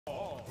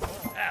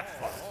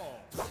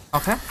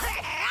Okay.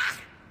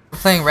 We're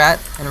playing Rat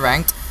in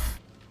ranked.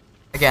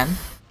 Again.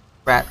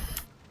 Rat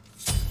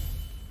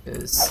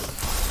is...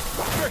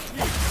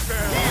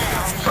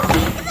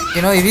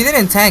 You know, if you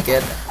didn't tank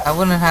it, I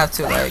wouldn't have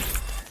to like...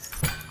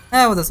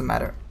 Well, it doesn't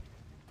matter.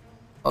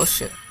 Oh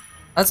shit.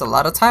 That's a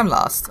lot of time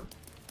lost.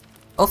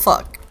 Oh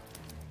fuck.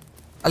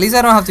 At least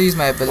I don't have to use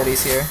my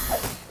abilities here.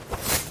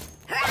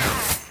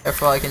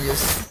 Therefore I can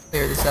just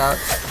clear this out.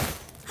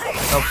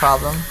 No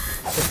problem.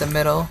 Hit the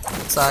middle,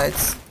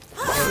 sides.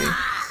 Really.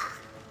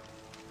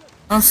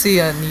 I don't see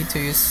a need to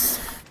use...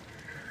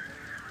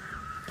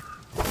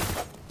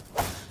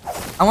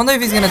 I wonder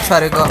if he's gonna try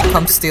to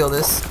come steal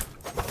this.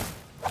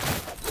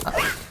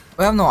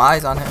 We have no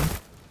eyes on him.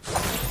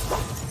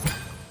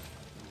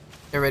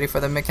 Get ready for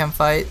the Micam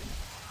fight.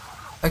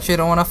 Actually, I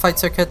don't want to fight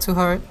Circuit too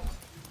hard.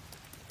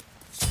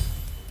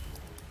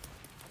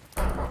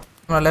 I'm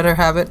gonna let her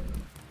have it.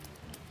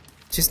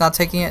 She's not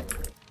taking it.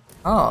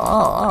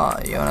 Oh,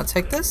 you wanna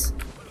take this?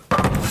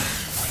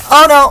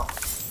 Oh no!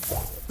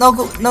 No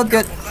good, not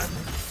good.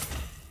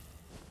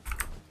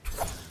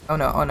 Oh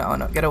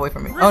no, get away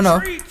from me. Oh no,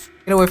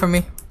 get away from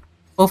me.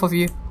 Both of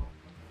you.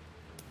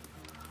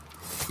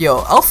 Yo,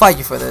 I'll fight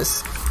you for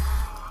this.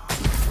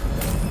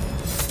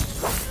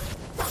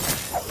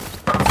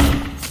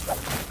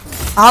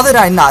 How did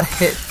I not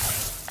hit?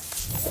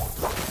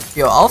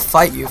 Yo, I'll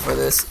fight you for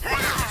this.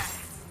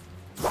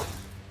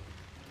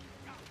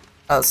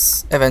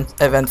 That's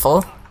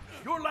eventful.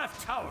 Your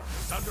left tower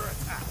is under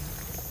attack.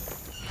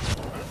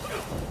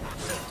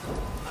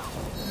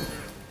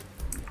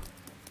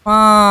 Come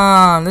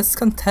on, let's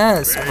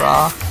contest,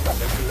 Raw.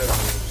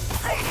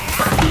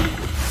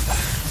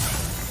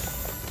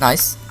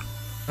 Nice.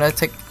 I'm gonna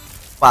take...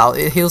 Wow,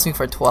 it heals me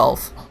for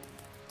 12.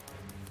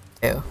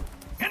 Ew.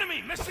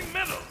 Enemy missing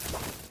middle.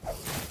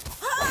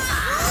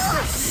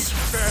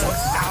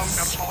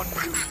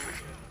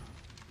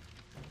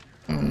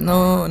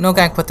 No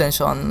gank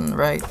potential on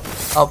right.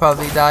 I'll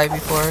probably die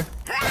before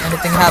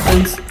anything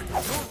happens. Your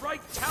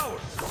right tower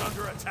is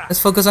under attack. Let's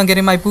focus on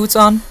getting my boots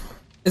on.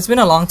 It's been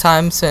a long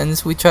time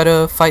since we tried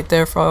to fight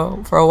there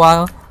for a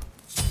while.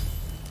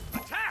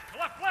 Attack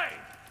left lane.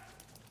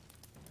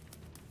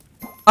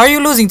 Are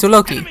you losing to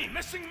Loki? Enemy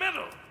missing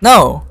middle.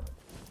 No.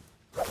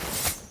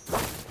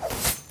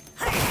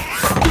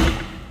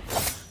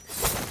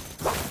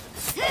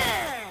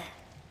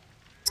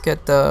 Let's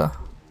get the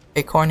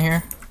acorn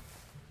here.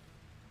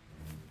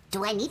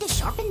 Do I need to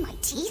sharpen my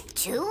teeth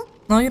too?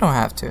 No, you don't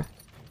have to.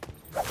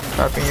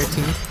 Sharpen your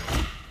teeth.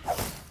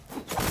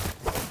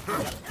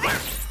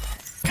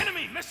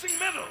 Enemy missing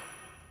middle.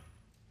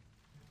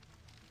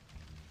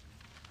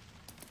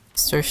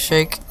 Mr.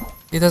 Shake.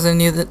 He doesn't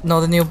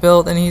know the new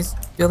build and he's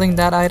building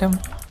that item.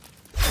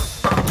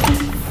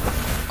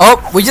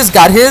 Oh, we just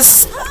got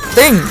his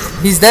thing.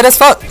 He's dead as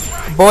fuck.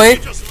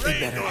 Boy.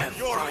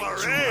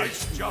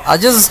 I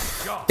just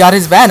got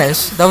his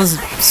vanish. That was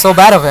so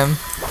bad of him.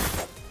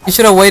 He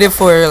should have waited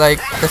for like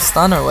the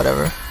stun or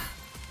whatever.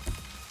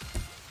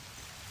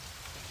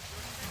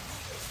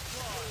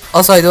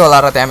 Also, I do a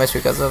lot of damage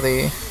because of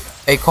the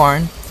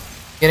acorn.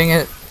 Getting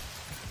it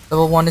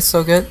level 1 is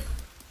so good.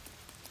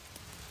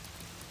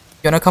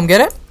 You wanna come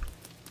get it?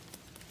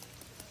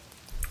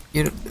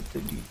 You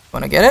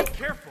wanna get it?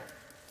 Careful.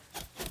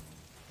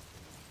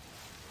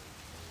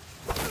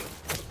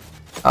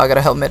 Oh, I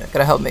gotta help mid.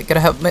 Gotta help mid.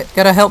 Gotta help mid.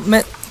 Gotta help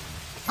mid.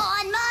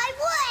 On my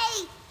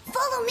way!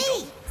 Follow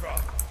me!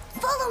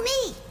 Follow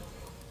me!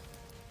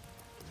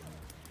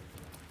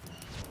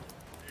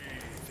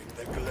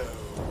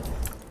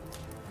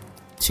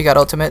 She got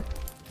ultimate.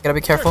 Gotta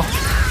be careful.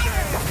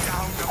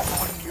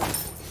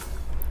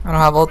 I don't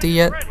have ulti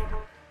yet.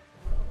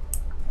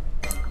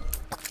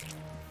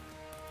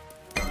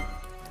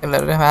 Can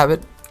let him have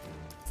it.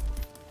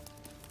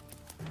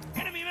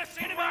 Enemy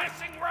missing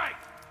right.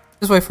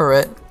 Just wait for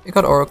it. You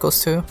got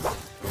oracles too.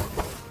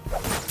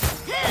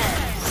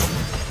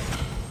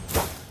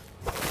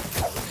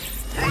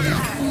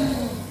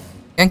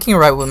 Ganking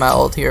right with my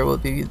ult here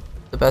would be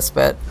the best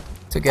bet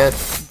to get.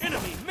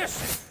 Enemy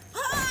missing.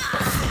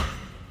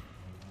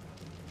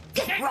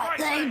 Right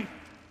then.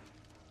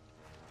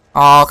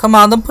 Oh, come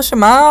on, don't push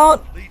him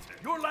out.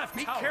 Your left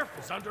tower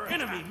is under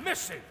enemy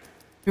missing.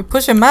 If you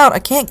push him out, I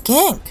can't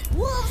gank.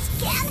 Wolves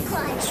can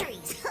climb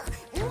trees.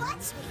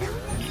 Watch me.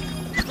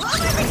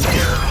 Over the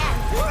tree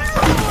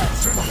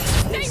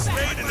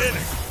and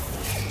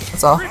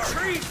That's all.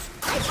 Retreat.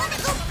 I wanna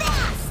go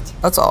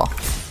fast. That's all.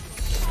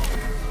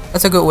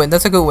 That's a good win.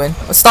 That's a good win.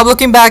 Stop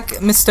looking back,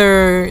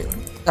 Mr.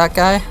 That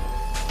guy.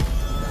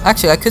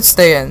 Actually, I could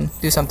stay and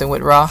do something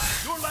with Ra.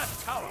 Your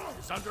left tower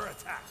is under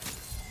attack.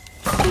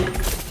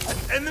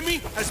 An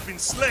enemy has been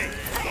slain.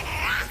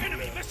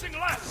 Enemy missing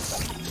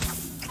left.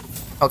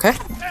 Okay,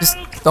 just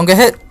don't get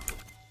hit.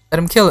 Let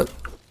him kill it.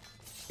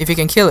 If he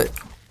can kill it.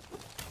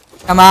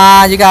 Come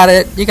on, you got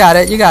it. You got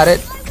it. You got it.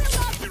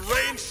 The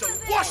rain shall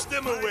wash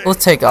them away. We'll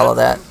take all of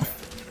that.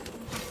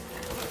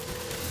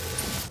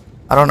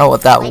 I don't know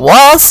what that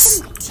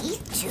was. My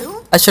teeth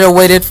too? I should have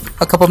waited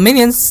a couple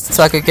minions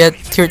so I could get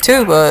tier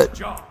 2, but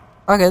Job.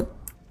 fuck it.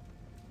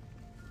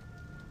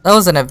 That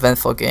was an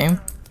eventful game.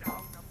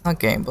 Not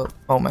game, but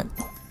moment.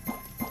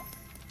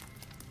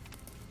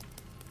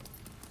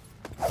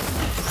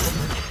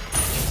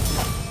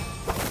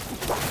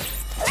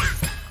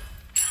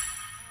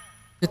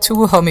 The two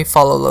will help me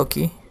follow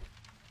Loki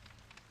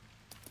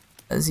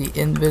as he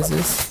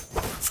invises.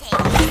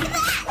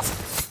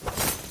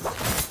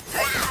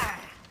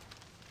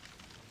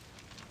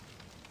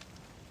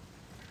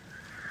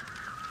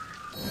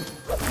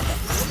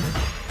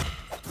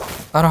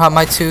 I don't have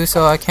my 2,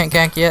 so I can't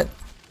gank yet.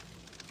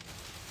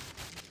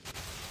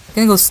 I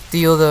can go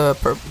steal the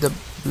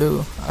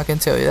blue. I can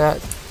tell you that.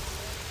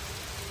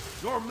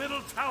 Your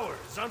middle tower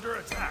is under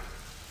attack.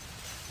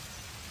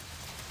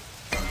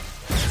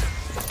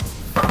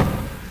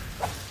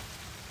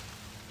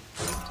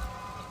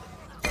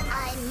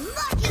 I'm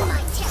marking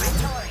my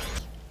territory.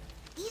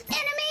 The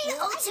enemy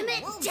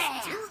ultimate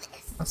dare.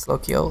 That's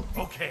Loki ult.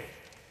 Okay.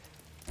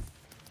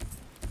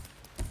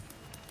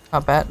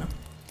 Not bad.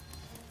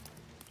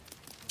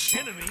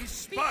 Enemy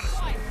spotted.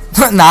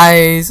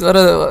 Nice. What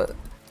a.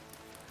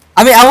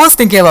 I mean, I was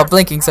thinking about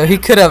blinking, so he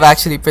could have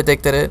actually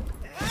predicted it.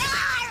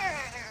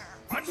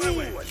 On my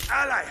way. An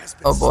ally has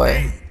been Oh boy.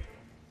 slain.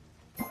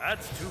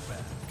 That's too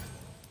bad.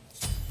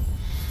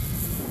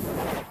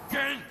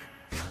 Gank.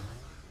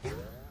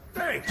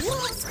 Thanks.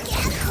 Wolves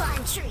can't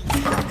climb trees.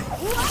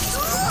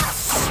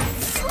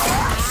 I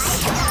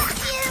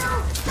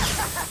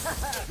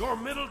Your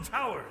middle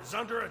tower is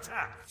under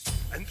attack.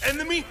 An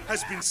enemy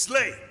has been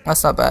slain.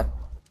 That's not bad.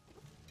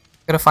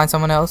 Gotta find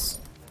someone else.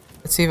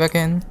 Let's see if I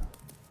can.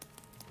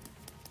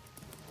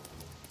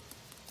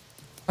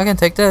 I can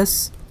take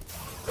this.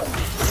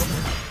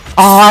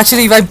 Oh,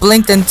 actually, if I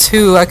blinked in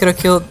 2, I could have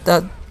killed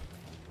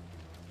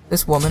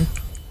this woman.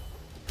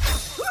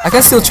 I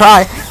can still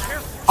try.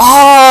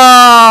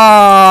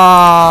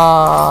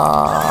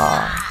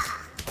 Oh,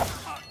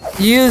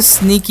 you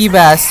sneaky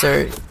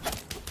bastard!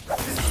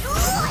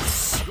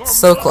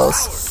 So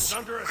close. Is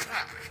under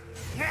attack.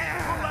 Your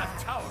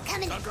left tower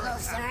Coming is under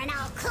closer attack. and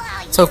I'll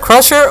claw you. So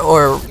Crusher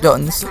or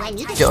Jones? I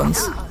need to Jones.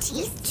 sharpen my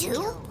teeth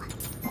too.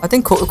 I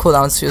think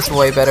cooldown's just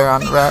way better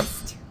on Rat.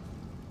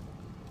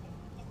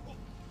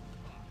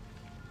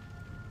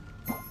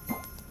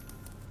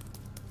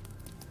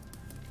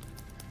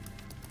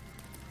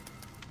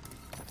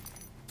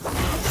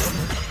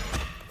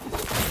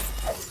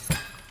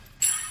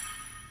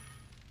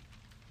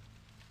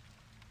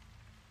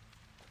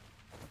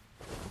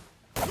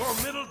 Your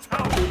middle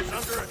tower is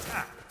under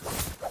attack.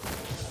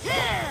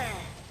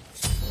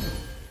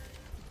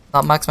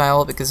 Not max my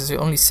ult because it's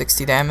only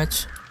 60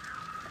 damage.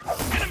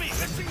 Enemy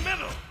missing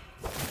middle.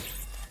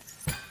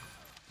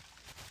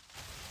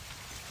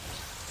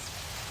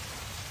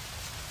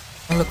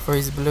 I'll look for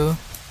his blue.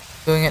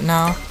 Doing it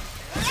now.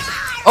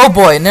 Oh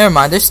boy, never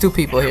mind. There's 2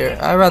 people here.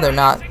 I'd rather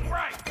not. Missing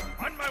right.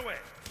 On my way.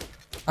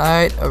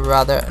 I'd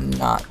rather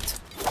not.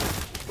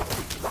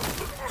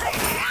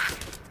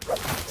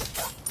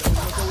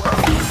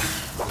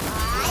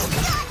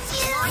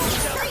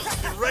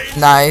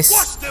 Nice.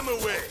 Wash them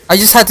away. I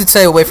just had to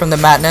stay away from the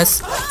madness.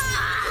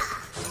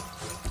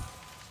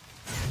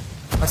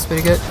 That's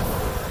pretty good.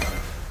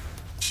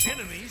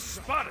 Enemy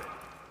spotted.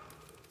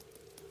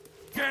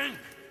 Gank.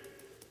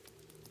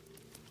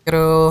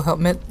 Gotta help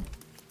mid.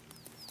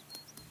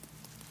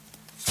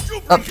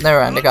 Oh, never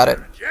mind. I got it.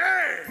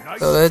 Nice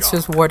So let's job.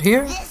 just ward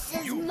here. This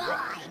is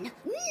mine.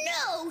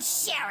 No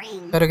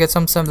sharing. Gotta get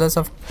some semblance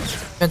of.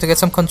 Trying to get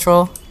some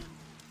control.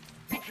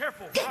 Be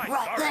careful. Get Right,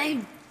 right sorry.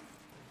 then.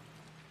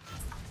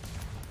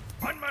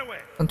 On my way.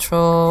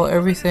 Control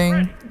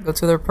everything. Go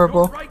to their Your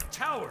purple. right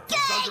tower is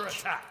under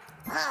attack.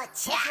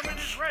 Attack. Ultimate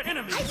is ready.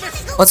 Enemy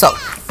missing. What's up?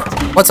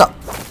 What's up?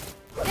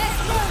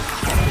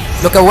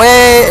 Look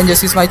away and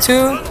just use my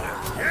 2.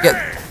 Get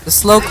the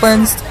slow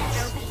cleansed.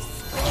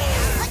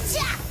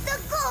 Attack the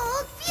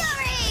gold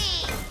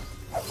fury.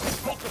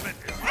 Ultimate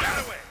is on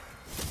the way.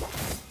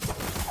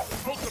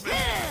 Ultimate is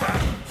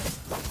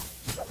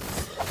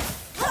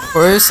back.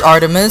 Where's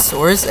Artemis?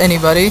 Where's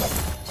anybody?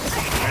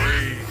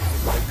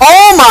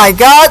 Oh my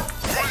god!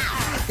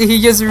 He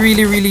just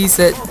really released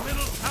it.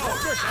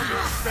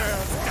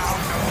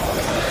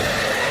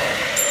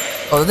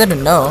 Oh, they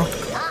didn't know.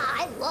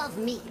 I love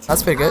meat.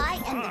 That's pretty good. I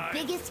am the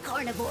biggest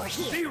carnivore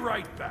here. Be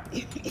right back.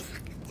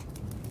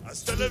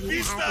 Hasta la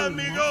vista,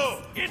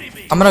 amigo.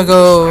 Enemy. I'm gonna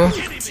go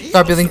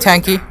start building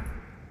tanky.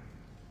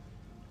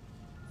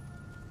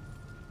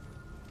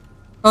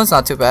 Oh, it's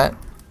not too bad.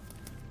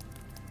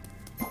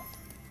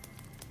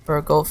 For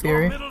a gold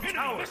fury. Middle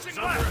tower is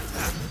under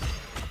attack.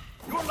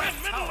 Your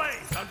left middle lane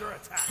is under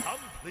attack.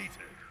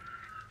 Completed.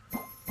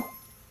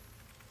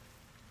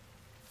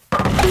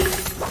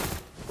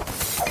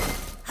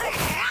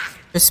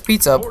 Her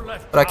speed's up,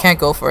 but I can't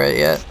go for it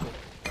yet.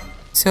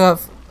 Still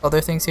have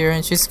other things here,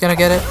 and she's gonna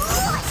get it.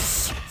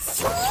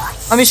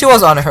 I mean, she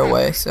was on her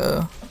way,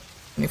 so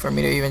need for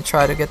me to even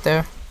try to get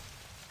there.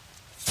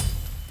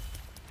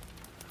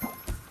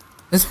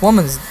 This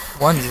one's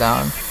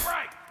down.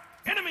 Right.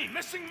 Enemy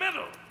missing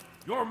middle.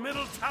 Your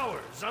middle tower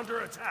is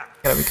under attack.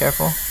 Gotta be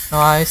careful. No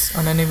eyes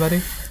on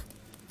anybody.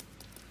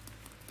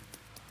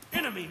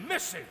 Enemy Enemy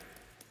missing.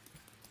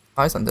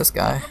 Eyes on this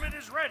guy. Ultimate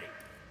is ready.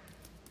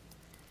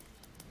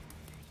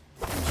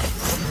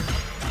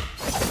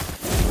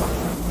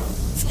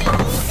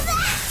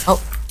 Oh,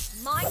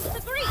 Mind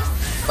the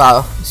grease.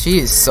 wow. She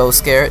is so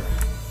scared.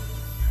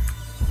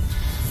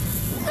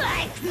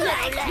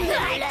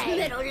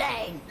 Middle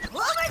lane.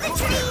 Over the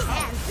trees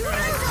and through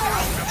the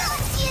woods.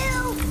 Got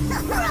you.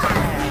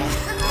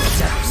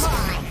 Shadows.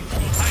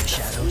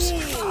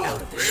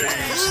 Out of the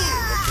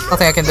shadows.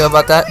 Nothing I can do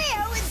about that.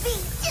 Where would be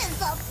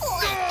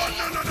disappointed?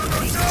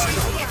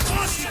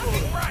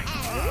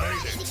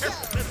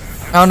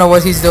 I don't know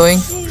what he's doing.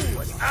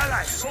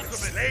 Allies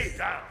ultimate lay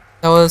down.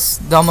 That was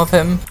dumb of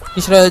him.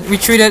 He should have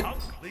retreated.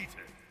 Completed.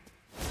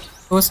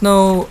 There was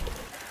no...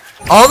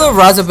 All the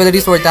Ra's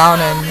abilities were down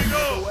and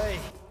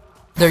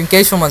their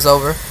engagement was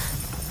over.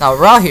 Now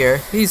Ra here,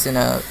 he's in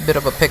a bit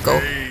of a pickle.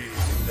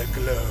 The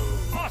glow.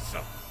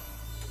 Awesome.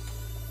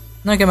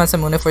 I'm gonna get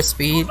Masamune for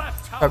speed.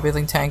 Start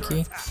building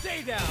tanky.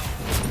 Stay down.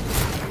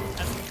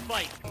 As we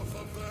fight.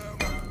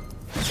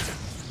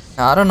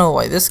 Now I don't know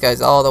why this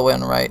guy's all the way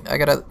on right. I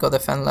gotta go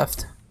defend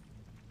left.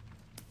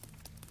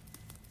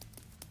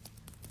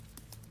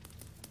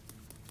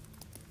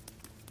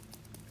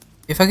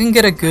 If I can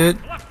get a good...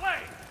 Left lane.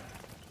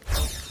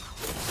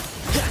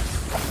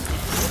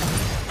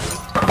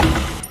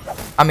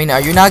 I mean,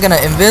 are you not gonna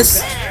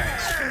invis?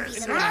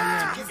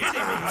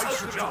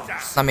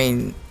 I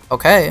mean,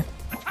 okay.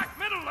 Attack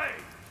middle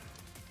lane.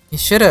 He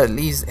should have at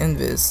least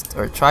invis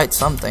or tried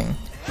something.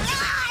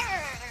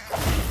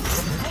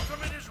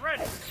 Ultimate is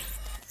ready.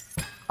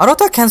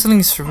 Auto canceling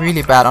is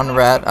really bad on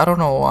Rat. I don't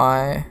know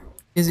why.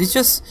 It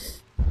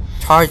just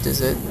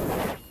charges it.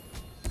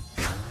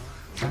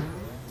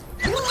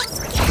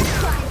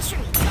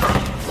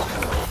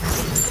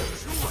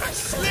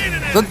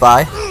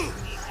 Goodbye.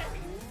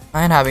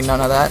 I ain't having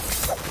none of that.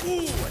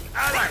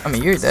 I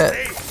mean, you're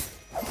dead.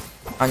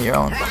 On your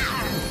own.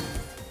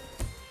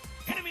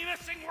 Enemy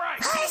missing right.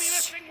 Enemy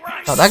missing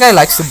right. No, that guy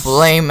likes to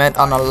blame it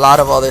on a lot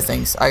of other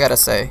things, I gotta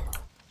say.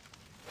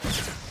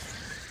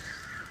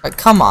 Like,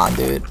 come on,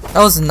 dude.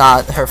 That was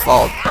not her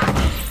fault.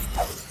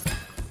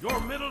 Your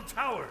middle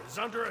tower is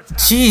under attack.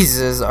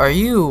 Jesus, are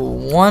you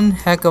one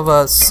heck of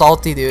a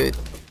salty dude?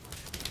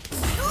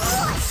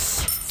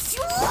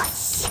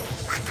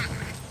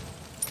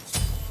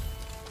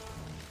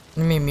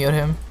 Let me mute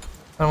him.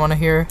 I don't want to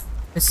hear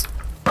this.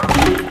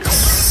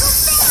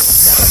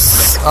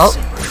 Oh,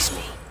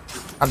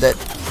 I'm dead.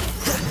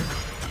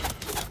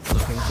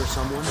 Looking for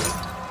someone?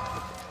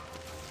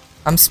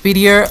 I'm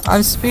speedier.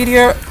 I'm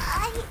speedier.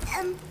 I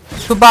am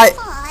Goodbye.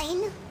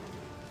 fine.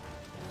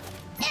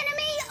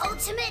 Enemy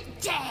ultimate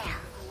down.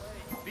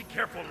 Be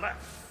careful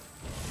left.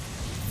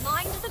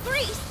 Mind the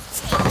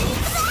grease. Take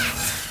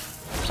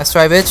that. Nice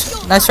try,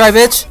 bitch. Nice try,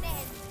 bitch.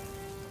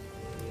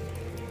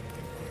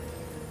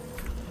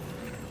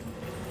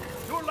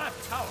 Your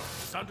left tower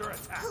is under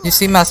attack. You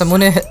see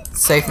Masamune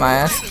save my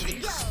ass.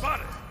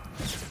 Spotted.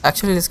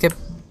 Actually, let's get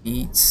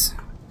beats.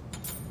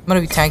 I'm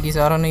gonna be tanky,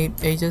 so I don't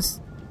need Aegis.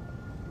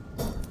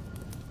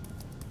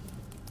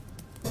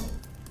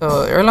 So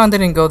Erlan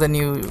didn't go the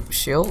new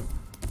shield.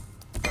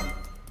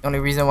 The only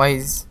reason why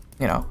he's,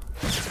 you know,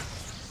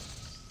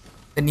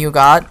 the new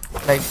god,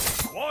 like,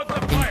 Toward the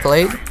being fire.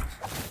 played.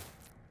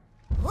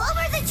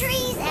 Over the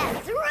trees and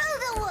through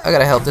the woods. I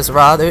gotta help this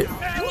Ra, dude.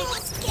 Ultimate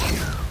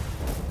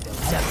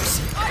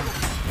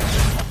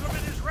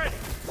is ready.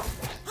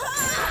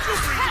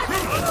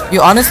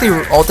 You honestly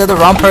ulted the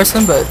wrong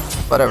person, but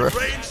whatever.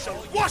 Rain shall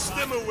wash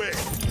them away.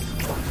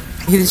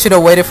 He should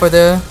have waited for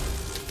the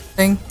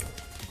thing.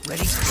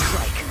 Ready to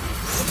strike.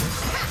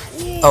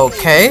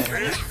 Okay.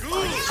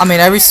 I mean,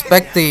 I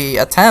respect the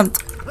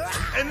attempt.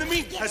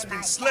 Enemy has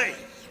been slain.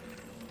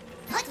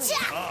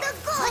 Attack the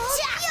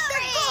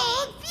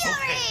gold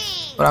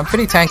fury. But I'm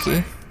pretty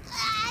tanky.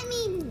 I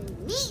mean,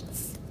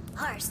 meats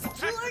are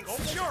secured. Tactical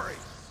fury.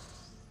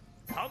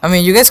 I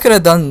mean, you guys could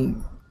have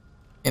done,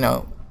 you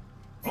know,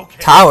 Okay.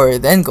 tower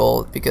then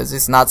gold because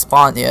it's not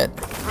spawned yet. I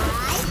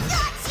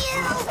got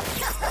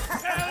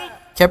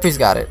you. Kepri's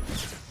got it.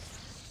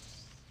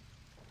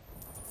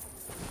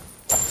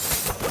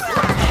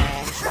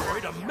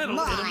 Destroyed a middle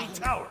enemy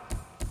tower.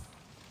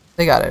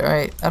 They got it,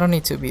 right? I don't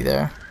need to be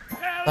there.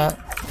 Help!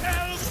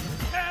 Help!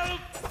 Help!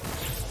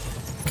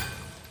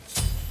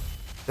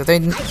 Do they? I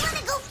wanna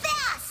go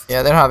fast.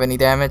 Yeah, they don't have any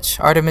damage.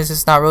 Artemis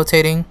is not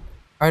rotating.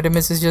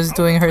 Artemis is just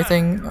doing her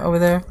thing over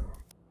there.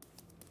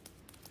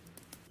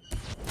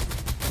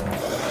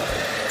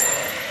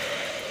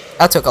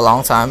 That took a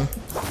long time.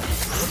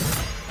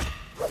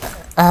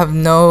 I have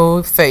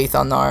no faith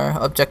on our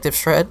objective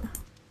shred.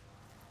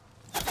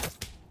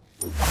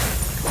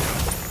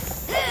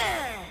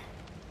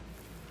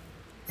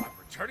 I'm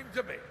returning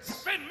to base.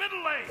 Spin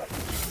middle lane.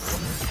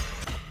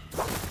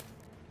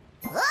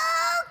 Okay.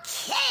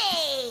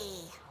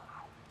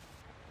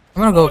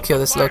 I'm gonna go kill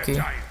this Loki.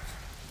 Giant.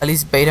 At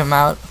least bait him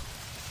out.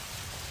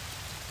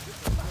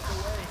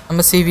 I'm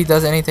gonna see if he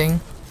does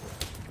anything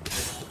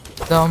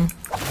dumb.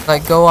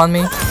 Like, go on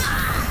me.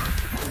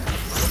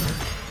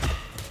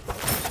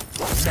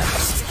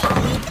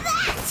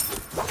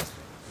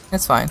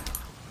 It's fine.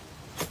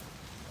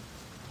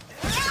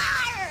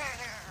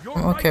 Your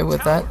I'm okay right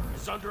with tower that.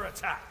 is under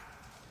attack.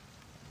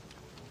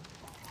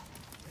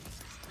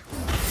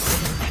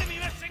 Enemy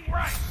missing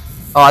right.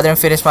 Oh, I didn't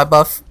finish my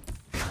buff.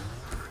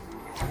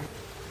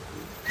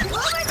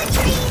 Over the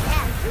trees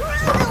and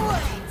through the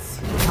woods.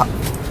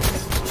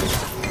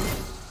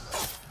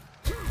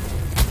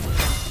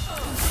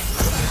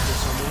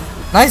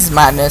 Nice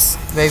madness,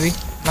 baby.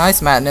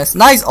 Nice madness.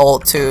 Nice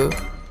ult too.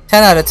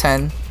 10 out of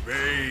 10.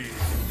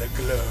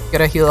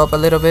 Gotta heal up a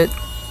little bit,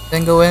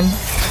 then go in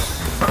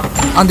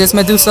on this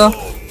Medusa.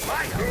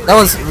 That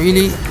was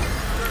really.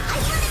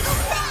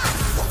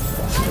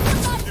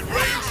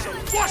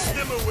 Wash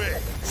them away.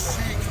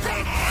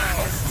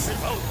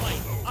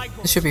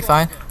 This should be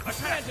fine.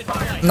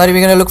 I'm not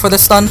even gonna look for the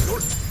stun.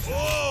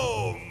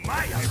 Oh,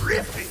 my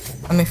horrific.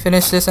 Let me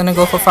finish this and then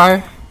go for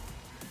fire.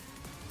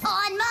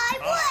 On my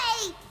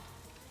way.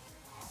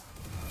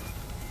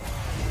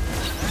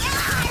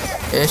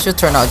 It should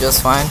turn out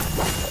just fine.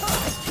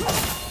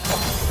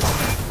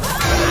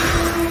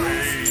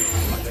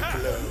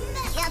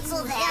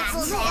 Cancel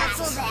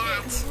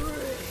that.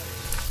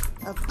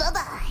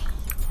 Bye-bye.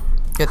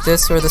 Get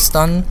this for the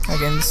stun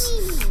against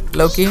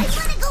Loki.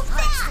 Gotta go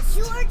fast.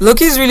 You're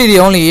Loki's really the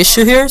only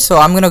issue here, so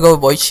I'm gonna go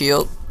Void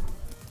Shield.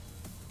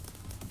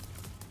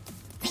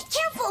 Be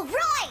careful,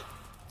 Roy!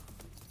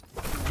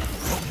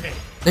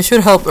 This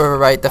should help her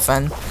right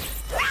defend.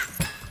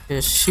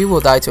 Because she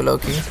will die to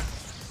Loki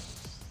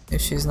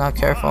if she's not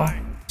careful.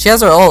 She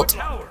has her ult.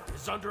 Tower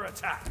is under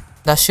attack.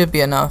 That should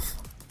be enough.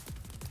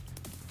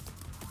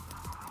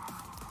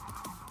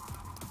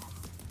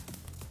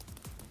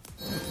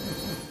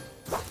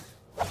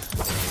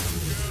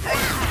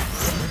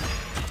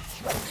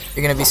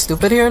 You're gonna be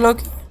stupid here,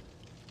 Loki?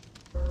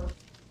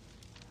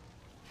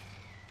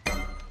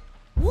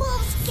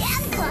 Wolves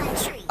can climb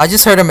trees. I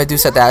just heard a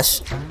Medusa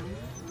dash.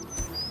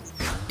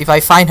 If I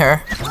find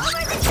her. Over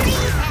the trees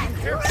and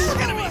through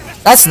the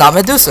woods. That's not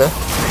Medusa.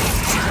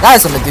 That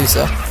is a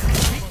Medusa.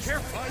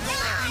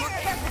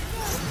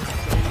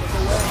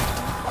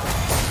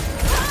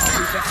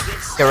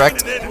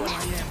 Correct.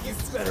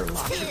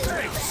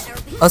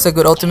 That's a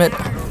good ultimate.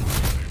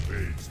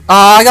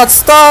 Ah, I got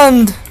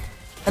stunned!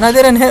 And I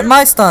didn't hit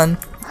my stun.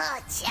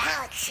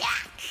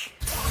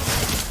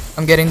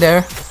 I'm getting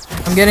there.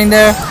 I'm getting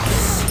there.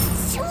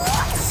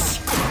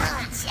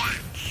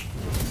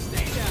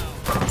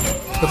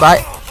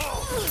 Goodbye.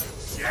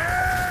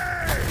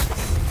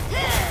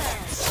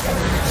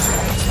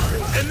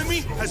 Enemy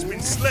has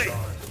been slain.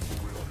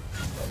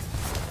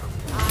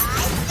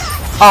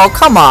 Oh,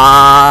 come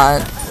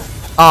on.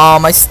 Oh,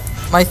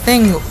 my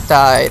thing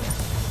died.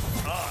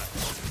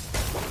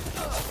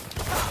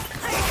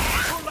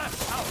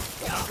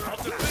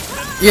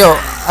 Yo,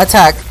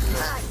 attack.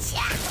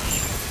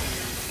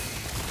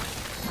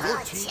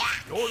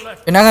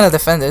 You're not gonna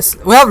defend this.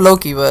 We have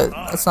Loki, but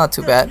that's not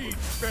too bad.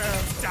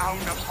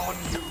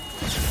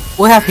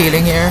 We have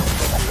healing here.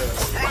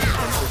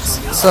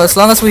 So as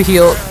long as we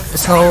heal,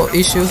 it's no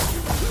issue.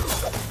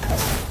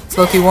 This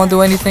Loki won't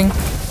do anything.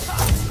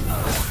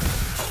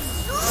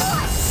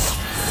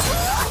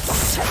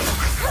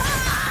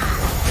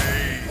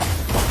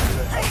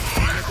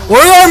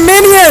 Where are our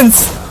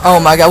minions? Oh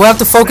my god, we have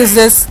to focus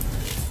this.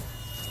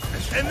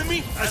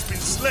 Enemy has been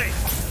slain.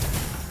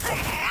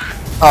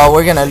 Oh,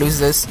 we're gonna lose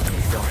this.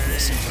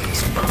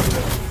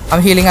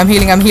 I'm healing. Your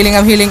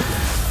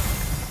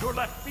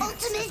left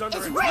phoenix is Ultimate under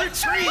is attack. right.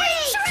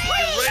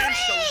 Rain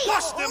shall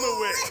wash them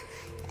away.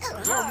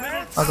 Your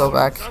middle I'll go tower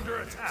back. is under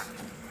attack.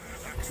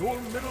 Your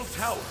middle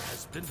tower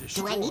has been Do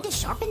destroyed. I need to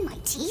sharpen my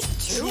teeth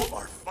too? You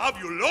are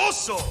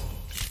fabuloso.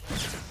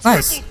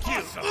 Nice.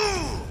 Kill.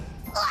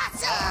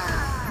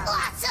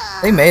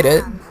 Awesome! They made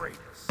it.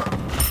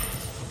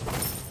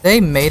 They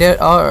made it.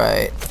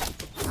 Alright.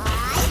 I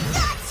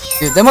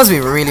got you! Dude, they must be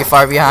really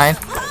far behind.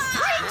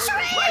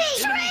 Retreat!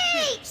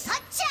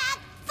 Attack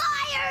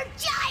fire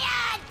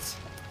giant!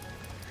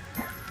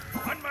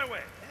 On my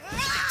way.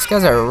 These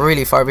guys are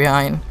really far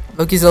behind.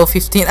 Loki's level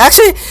 15.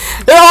 Actually,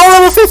 they're all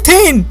level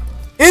 15!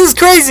 This is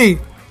crazy!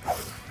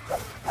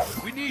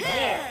 We need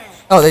more.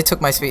 Oh, they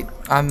took my speed.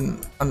 I'm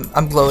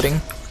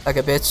gloating like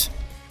a bitch.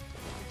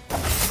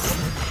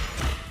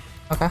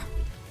 Okay.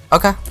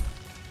 Okay.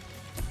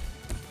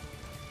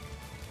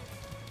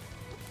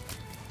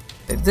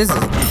 This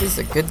is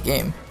a good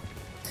game.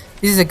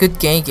 This is a good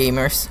game,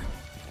 gamers.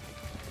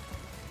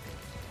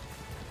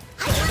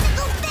 I gotta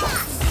go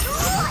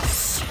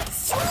fast!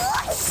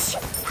 Swoosh!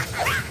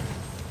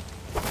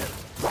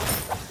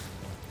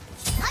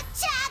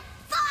 Attack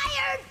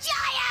fire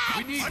giant!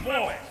 We need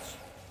more.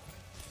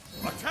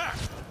 Attack.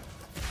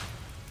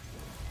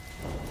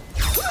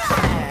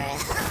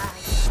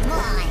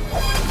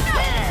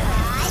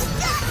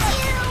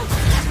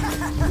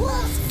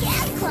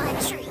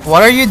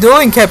 What are you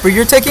doing, Kepper?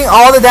 You're taking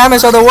all the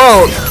damage of the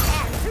world.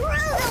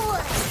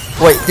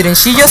 Wait, didn't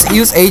she just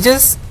use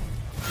Aegis?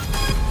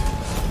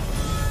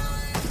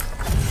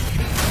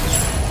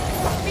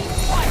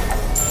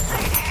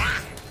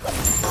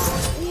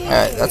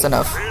 Alright, that's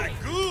enough.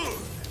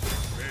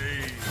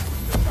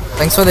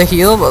 Thanks for the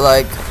heal, but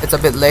like it's a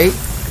bit late.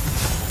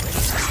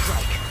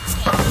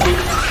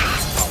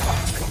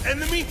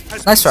 Enemy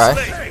has Nice been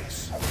try. slain.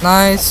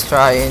 Nice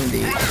try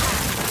indeed.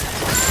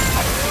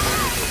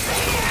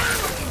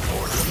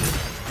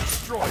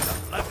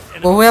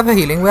 Well, we have a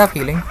healing. We have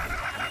healing.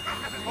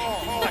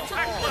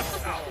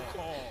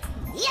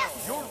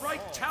 Yes! Your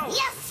right tower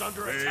Yes! is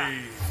under attack.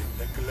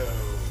 The glow.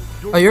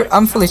 Your Oh, you're. right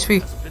I'm fully tower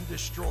HP. has been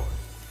destroyed.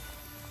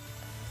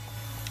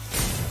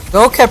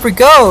 Go, Capri,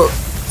 go!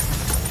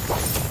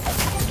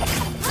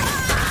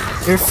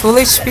 You're full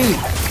HP,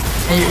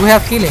 and we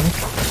have healing.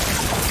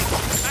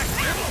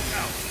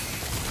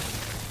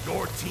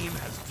 Your team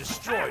has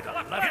destroyed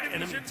a left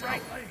enemy tower.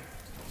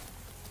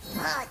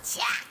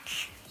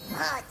 Attack!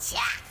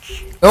 Attack!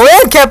 Go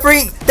in,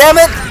 Capri! Damn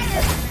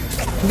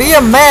it! Be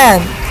a man!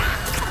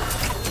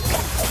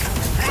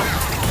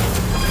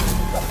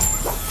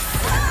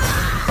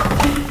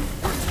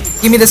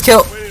 Give me this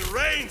kill. When it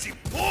rains, he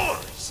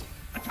pours.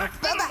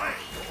 Bye-bye!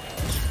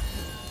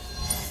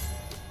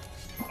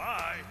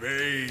 Bye.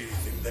 Bathe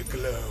in the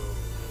glow.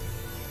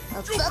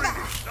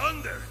 Bye-bye!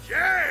 Thunder,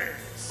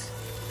 yes.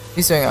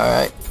 He's doing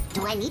alright.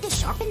 Do I need to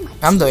sharpen my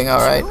I'm doing teeth,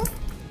 alright. too?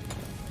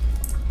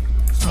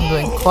 I'm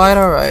doing quite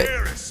alright.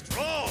 Air is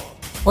strong.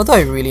 What do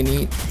I really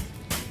need?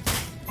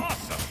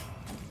 Awesome.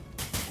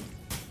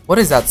 What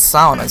is that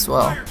sound as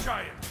well? Fire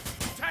giant.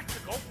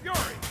 Tactical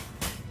fury.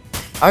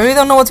 I really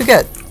don't know what to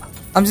get.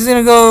 I'm just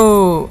gonna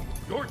go.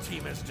 Your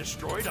team has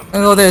destroyed a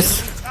Go this.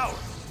 enemy tower.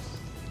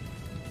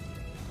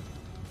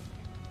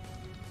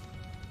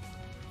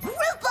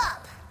 Group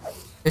up!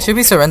 They should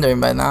be surrendering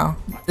by now.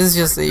 This is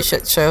just a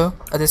shit show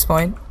at this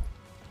point.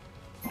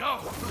 No.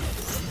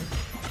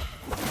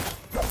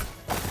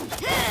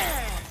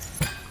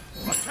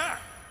 Attack.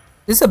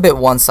 This is a bit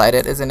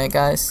one-sided, isn't it,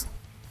 guys?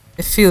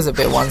 It feels a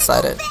bit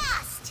one-sided.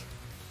 Fast!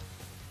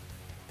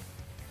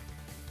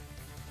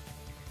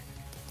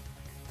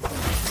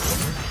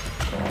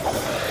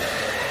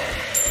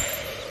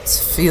 It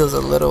feels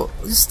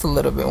just a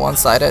little bit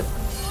one-sided.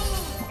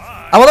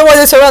 I wonder why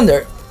they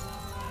surrendered.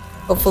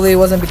 Hopefully it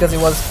wasn't because it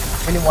was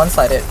really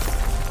one-sided.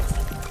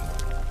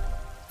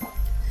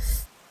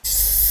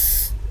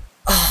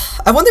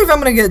 I wonder if I'm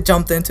gonna get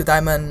jumped into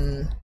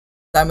Diamond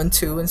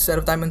 2 instead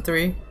of Diamond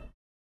 3.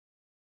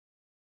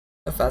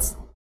 If that's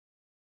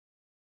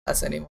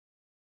anymore.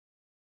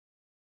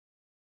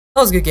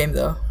 That was a good game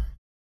though.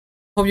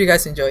 Hope you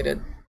guys enjoyed it.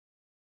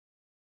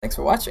 Thanks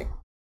for watching.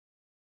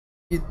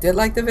 If you did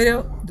like the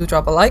video, do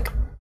drop a like.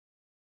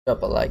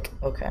 Drop a like,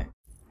 okay.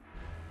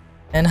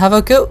 And have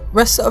a good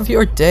rest of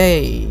your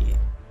day.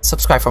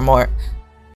 Subscribe for more.